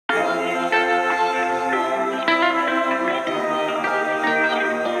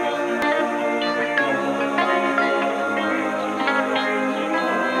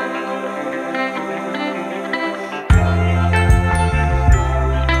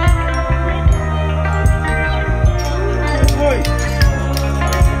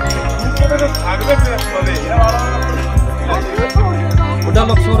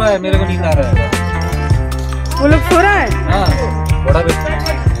है, मेरे को नींद आ रहा है। वो लोग सो रहा है। हाँ बड़ा भी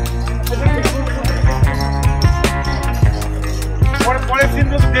পরের দিন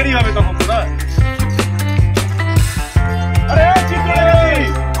তো দেরি হবে তখন তো না। আরে ঠিক করে গেছি,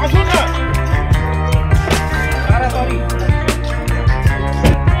 আসুন না। আরে সরি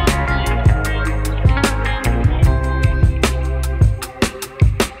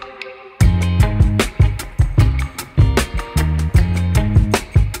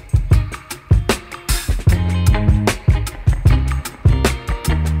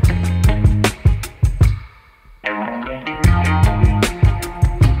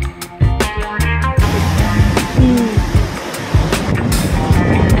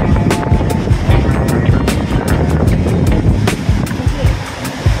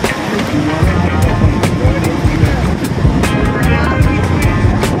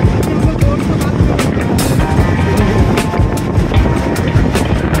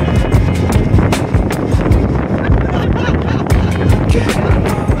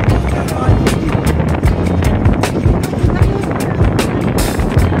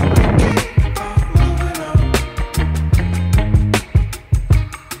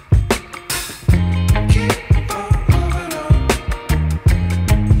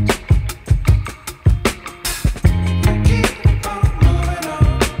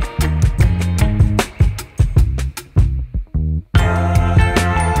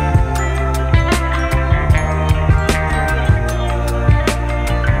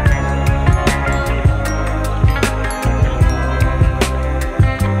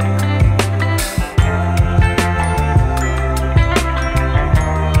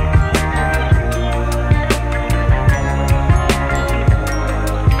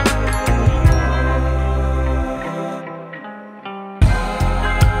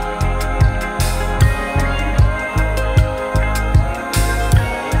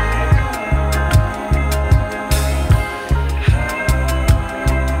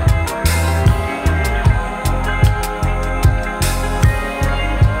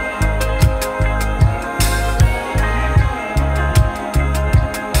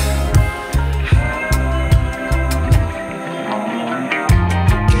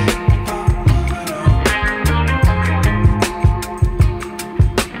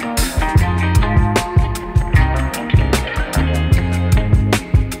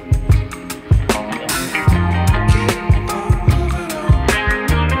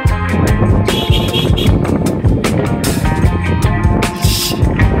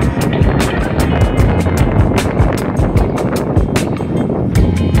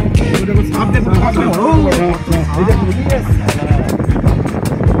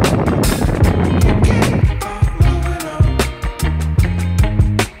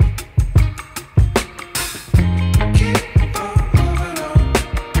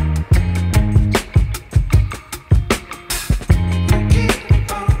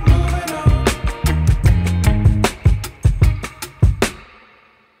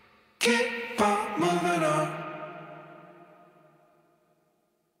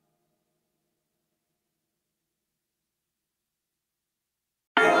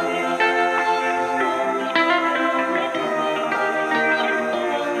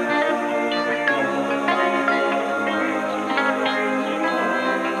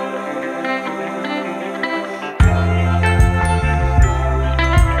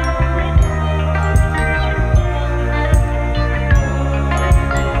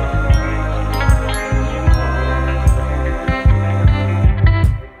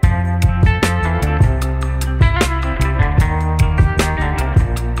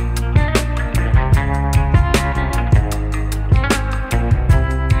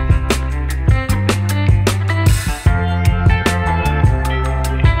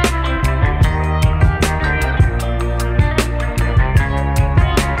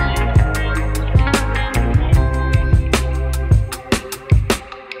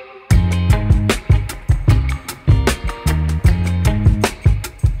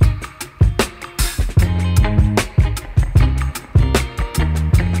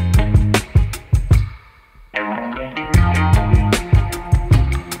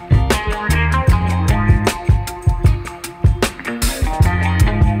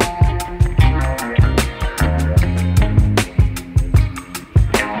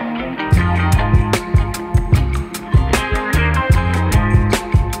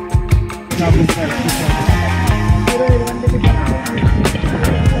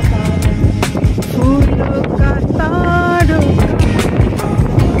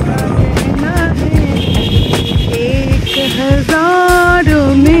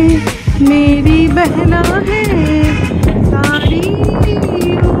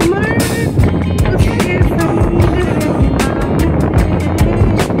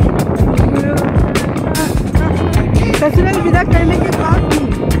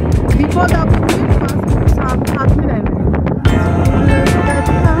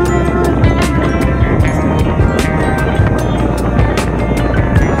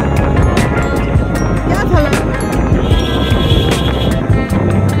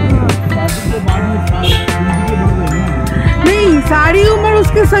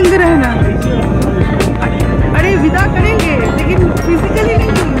बन के रहना। अरे विदा करेंगे लेकिन फिजिकली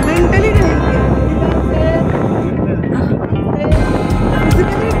नहीं, मेंटली रहेंगे।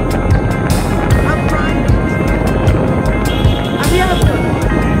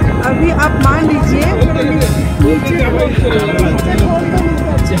 अभी आप मान लीजिए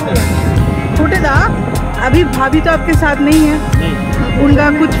छोटे दा, अभी भाभी तो आपके साथ नहीं है, उनका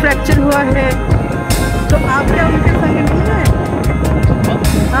कुछ फ्रैक्चर हुआ है, तो आप क्या उनके संग नहीं है?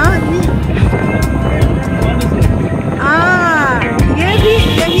 हाँ ये भी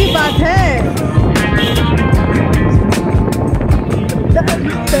यही बात है।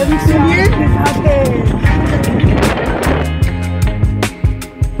 तभी सुनिए दिखाते।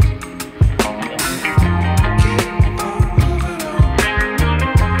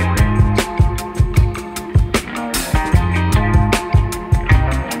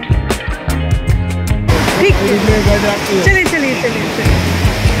 चलिए चलिए चलिए चलिए।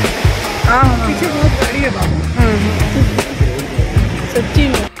 हाँ पीछे बहुत गाड़ी है बाबू। सच्ची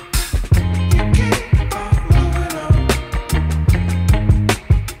में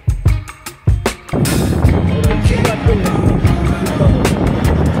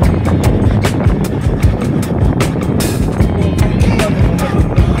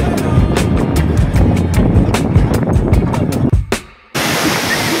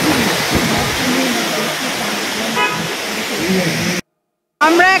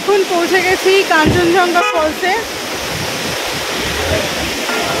আমরা এখন পৌঁছে গেছি কাঞ্চনজঙ্ঘা ফলসে।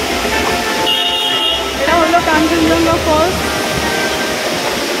 এটা হলো কাঞ্চনজঙ্ঘা ফলস।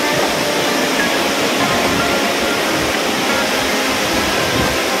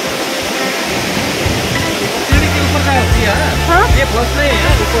 हाँ ये फर्स्ट नहीं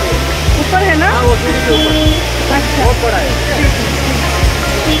है, ऊपर है ना? हाँ वो सीढ़ी के ऊपर अच्छा बहुत बड़ा है।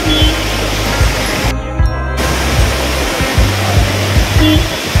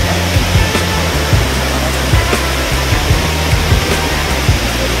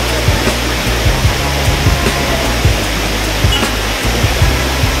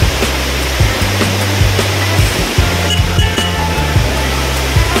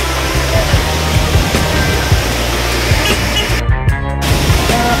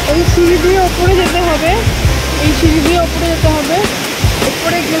 এই সিঁড়ি দিয়ে ওপরে যেতে হবে, এই সিঁড়ি দিয়ে ওপরে যেতে হবে।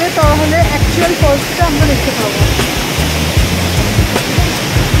 ওপরে গেলে তাহলে অ্যাকচুয়াল ফলসটা আমরা দেখতে পাবো।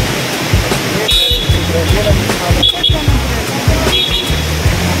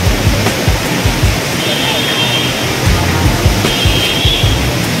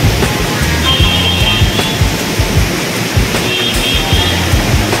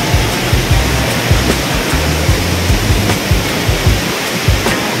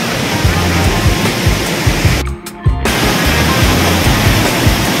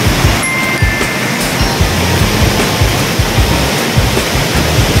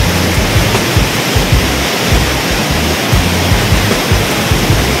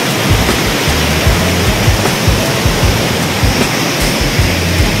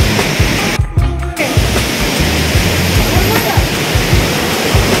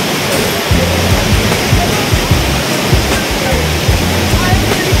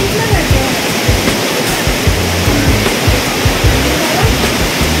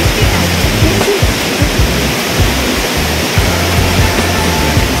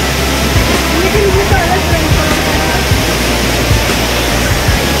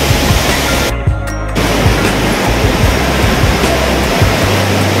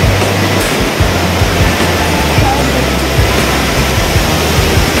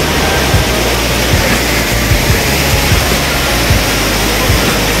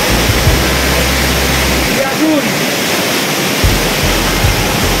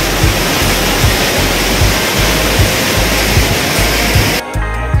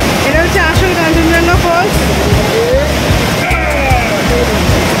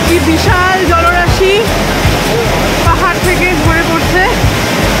 কি বিশাল জলরাশি পাহাড় থেকে ঝরে পড়ছে।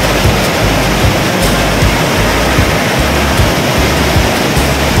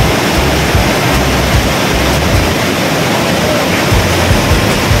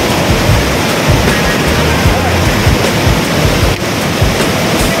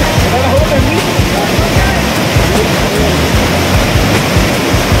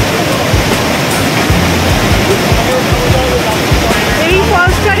 এই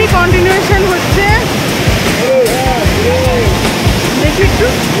ফলসটারই কন্টিনিউয়েশন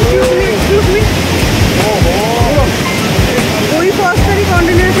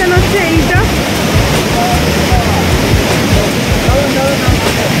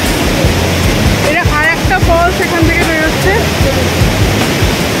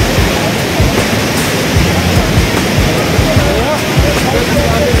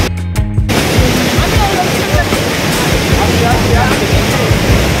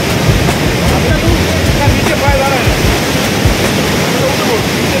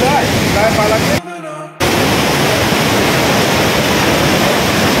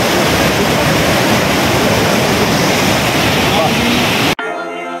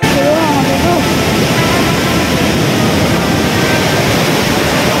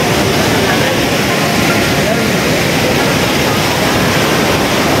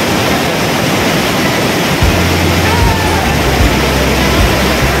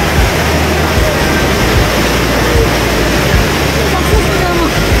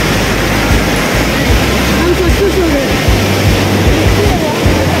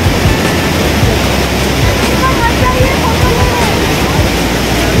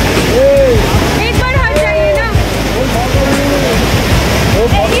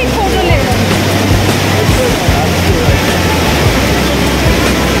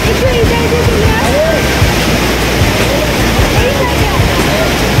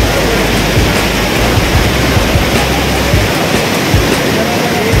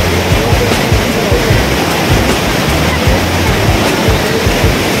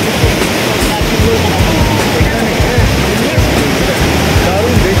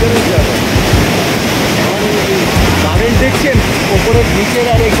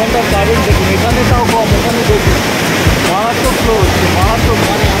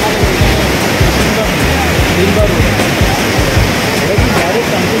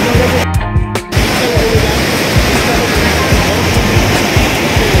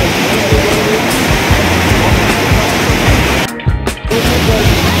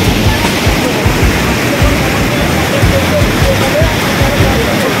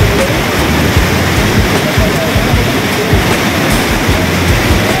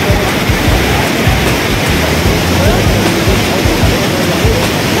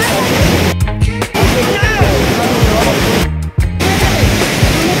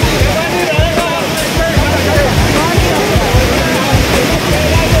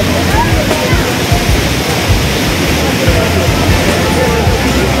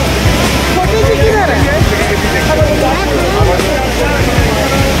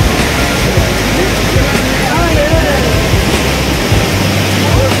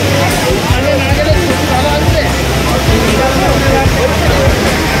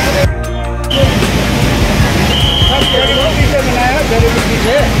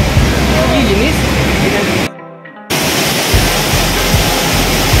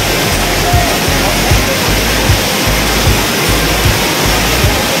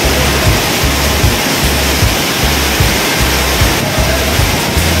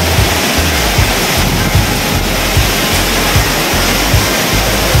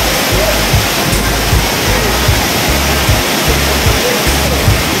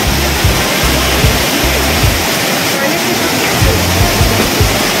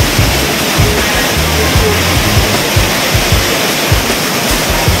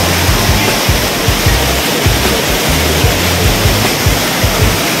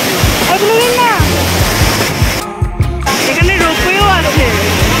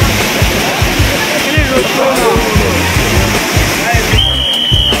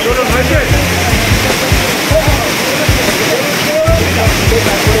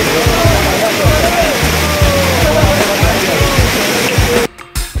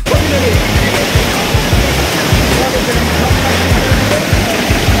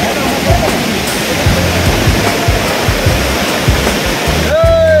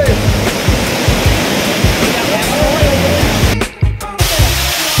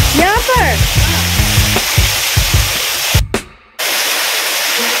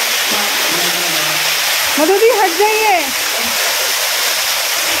मधुदी हट जाइए।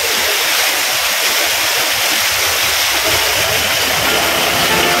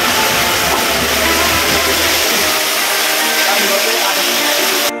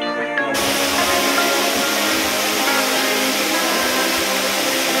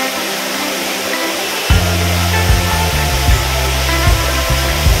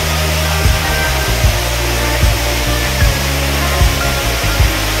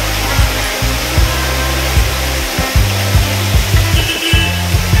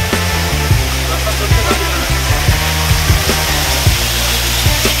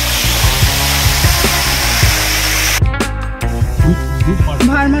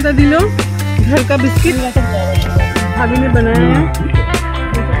 भारमाता दिलो घर का बिस्किट भाभी ने बनाया है।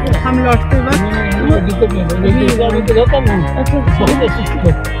 हम लौटते वक्त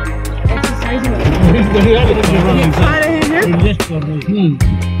खा रहे हैं।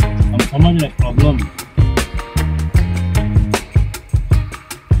 हम समझ रहे प्रॉब्लम।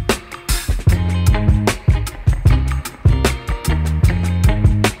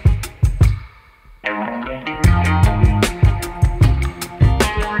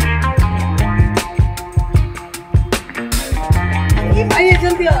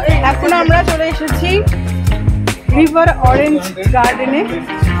 এখন আমরা চলে এসেছি রিভার অরেঞ্জ গার্ডেনে।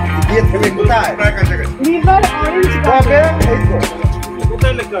 রিভার অরেঞ্জ গার্ডেন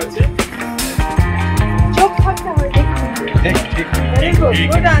চোখ থাকতে হয়।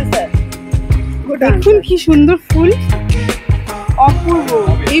 Good answer. দেখুন কি সুন্দর ফুল, অপূর্ব।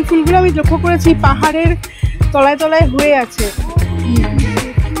 এই ফুলগুলো আমি লক্ষ্য করেছি পাহাড়ের তলায় তলায় হয়ে আছে।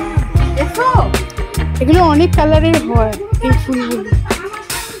 এগুলো অনেক কালারের হয় এই ফুলগুলো।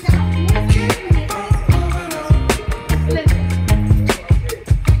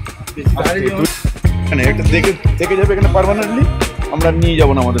 একটা দেখে যাবে এখানে পার্মানেন্টলি, আমরা নিয়ে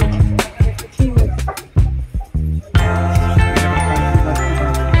যাবো না আমাদের।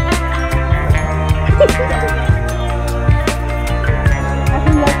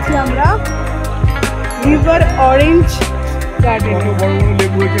 এখন যাচ্ছি আমরা রিভার অরেঞ্জ গার্ডেন। বড় বড়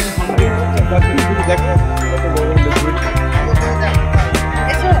লেবু হয়েছে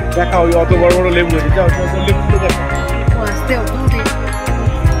দেখা, ওই অত বড় বড় লেবু হয়েছে। যাও লেবুগুলো দেখা।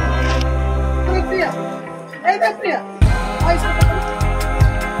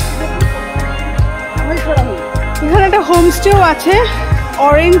 এখানে একটা হোমস্টেও আছে,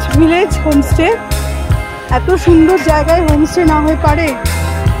 অরেঞ্জ ভিলেজ হোমস্টে। এত সুন্দর জায়গায় হোমস্টে না হয়ে পারে।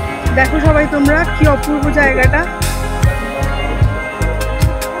 দেখো সবাই তোমরা কি অপূর্ব জায়গাটা।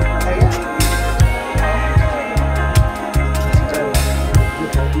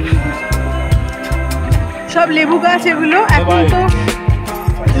 সব লেবু গাছ এগুলো। এখন তো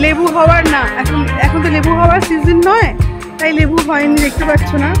লেবু হওয়ার না, এখন তো লেবু হওয়ার সিজন নয়, তাই লেবু হয়নি, দেখতে পাচ্ছ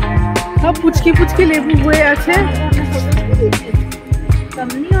না। সব পুচকি পুচকি লেবু হয়ে আছে।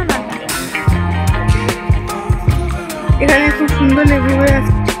 এখানে খুব সুন্দর লেবু হয়ে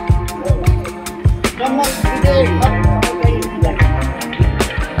আছে।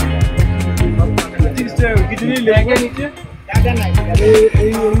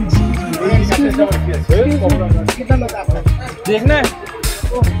 देखना है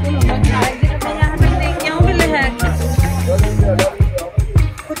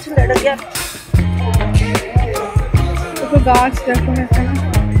कुछ लड़कियां तो गाछ देखो এখানে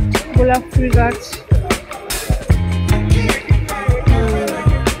গোলাপ ফুল গাছ।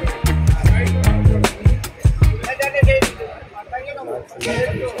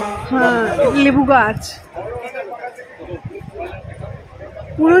 হ্যাঁ, লেবু গাছ।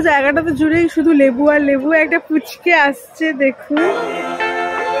 পুরো জায়গাটাতে জুড়েই শুধু লেবু আর লেবু। একটা পুচকে আসছে দেখুন।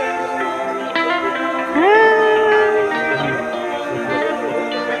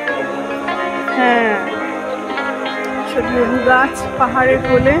 হ্যাঁ, সব লেবু গাছ পাহাড়ের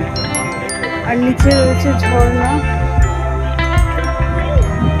কোলে, আর নিচে রয়েছে ঝর্ণা।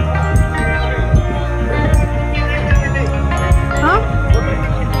 হ্যাঁ,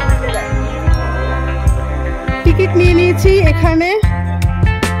 টিকিট নিয়ে নিয়েছি এখানে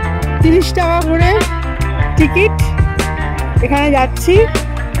 30 টাকা করে টিকিট। এখানে যাচ্ছি,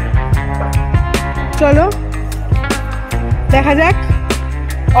 চলো দেখা যাক।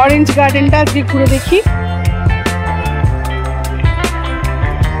 অরেঞ্জ গার্ডেনটা আজকে ঘুরে দেখি।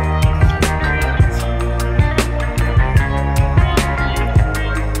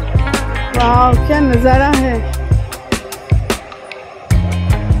 वाह, क्या नजारा है।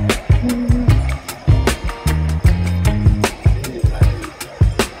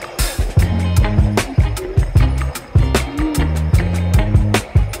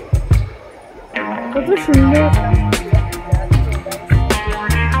 কত সুন্দর।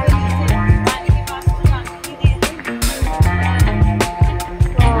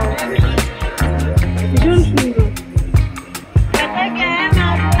 ভীষণ সুন্দর।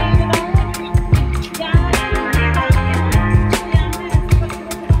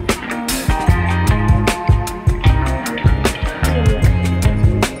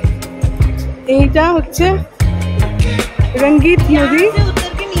 এইটা হচ্ছে রঙ্গিত নদী।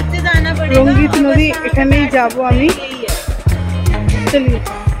 রঙ্গিত নদী, এখানেই যাব আমি। চলিয়ে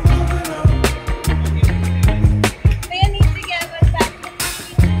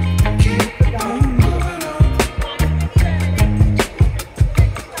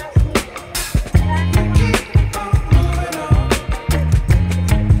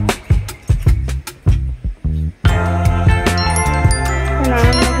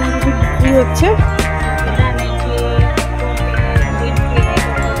নানান রকম কিছু বিক্রি হচ্ছে।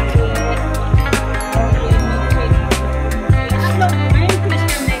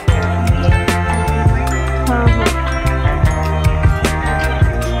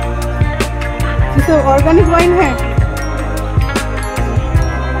 तो ऑर्गेनिक वाइन है?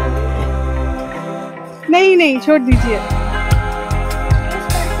 नहीं नहीं, छोड़ दीजिए।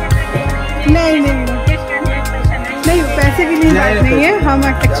 नहीं नहीं नहीं, पैसे के लिए बात नहीं है। हम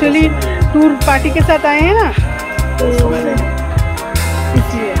एक्चुअली टूर पार्टी के साथ आए हैं ना, तो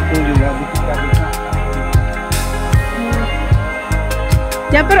इसलिए।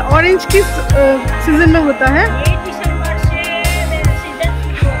 यहाँ पर ऑरेंज किस सीजन में होता है?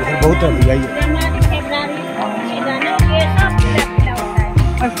 बहुत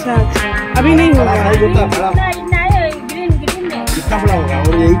अच्छा अच्छा, अभी नहीं होगा। कितना बड़ा होगा?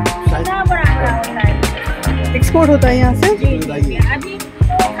 और यही एक्सपोर्ट होता है यहाँ से।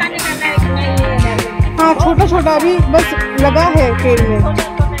 हाँ, छोटा छोटा अभी बस लगा है पेड़ में,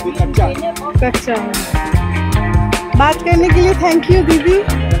 कच्चा है। बात करने के लिए थैंक यू दीदी।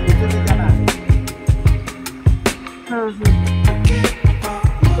 हाँ हाँ,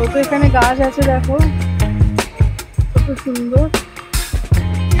 তো এখানে গাছ আছে দেখো, কত সুন্দর।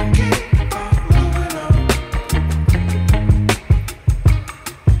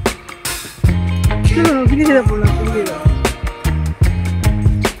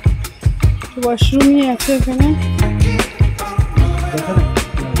 ওয়াশরুমই আছে এখানে।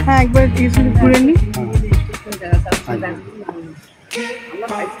 হ্যাঁ, একবার ঘুরে নি।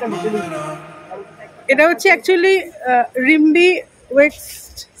 এটা হচ্ছে অ্যাকচুয়ালি রিম্বি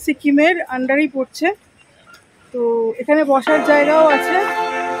ওয়েস্ট সিকিমের আন্ডারেই পড়ছে। তো এখানে বসার জায়গাও আছে।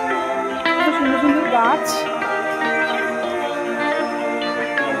 গাছ,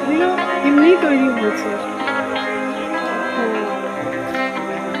 এমনি তৈরি হয়েছে।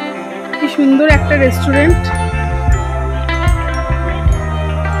 কি সুন্দর একটা রেস্টুরেন্ট।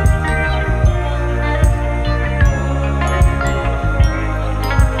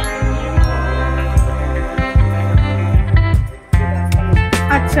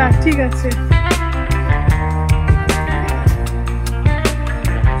 আচ্ছা ঠিক আছে,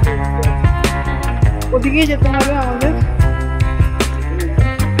 ওদিকেই যেতে হবে আমাদের।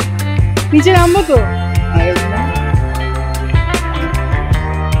 নিচে নামবো তো?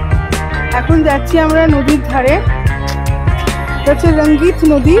 এখন যাচ্ছি আমরা নদীর ধারে, এটা হচ্ছে রঙ্গিত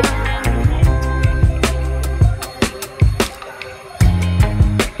নদী।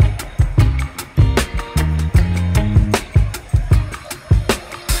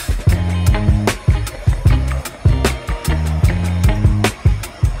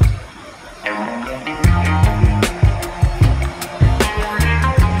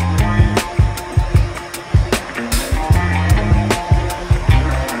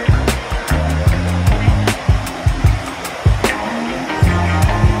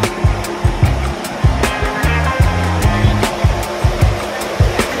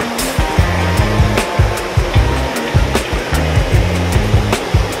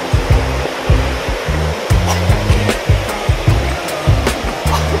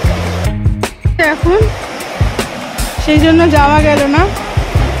 এখন সেই জন্য যাওয়া গেল না।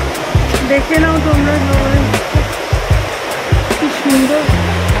 দেখে নাও তোমরা কি সুন্দর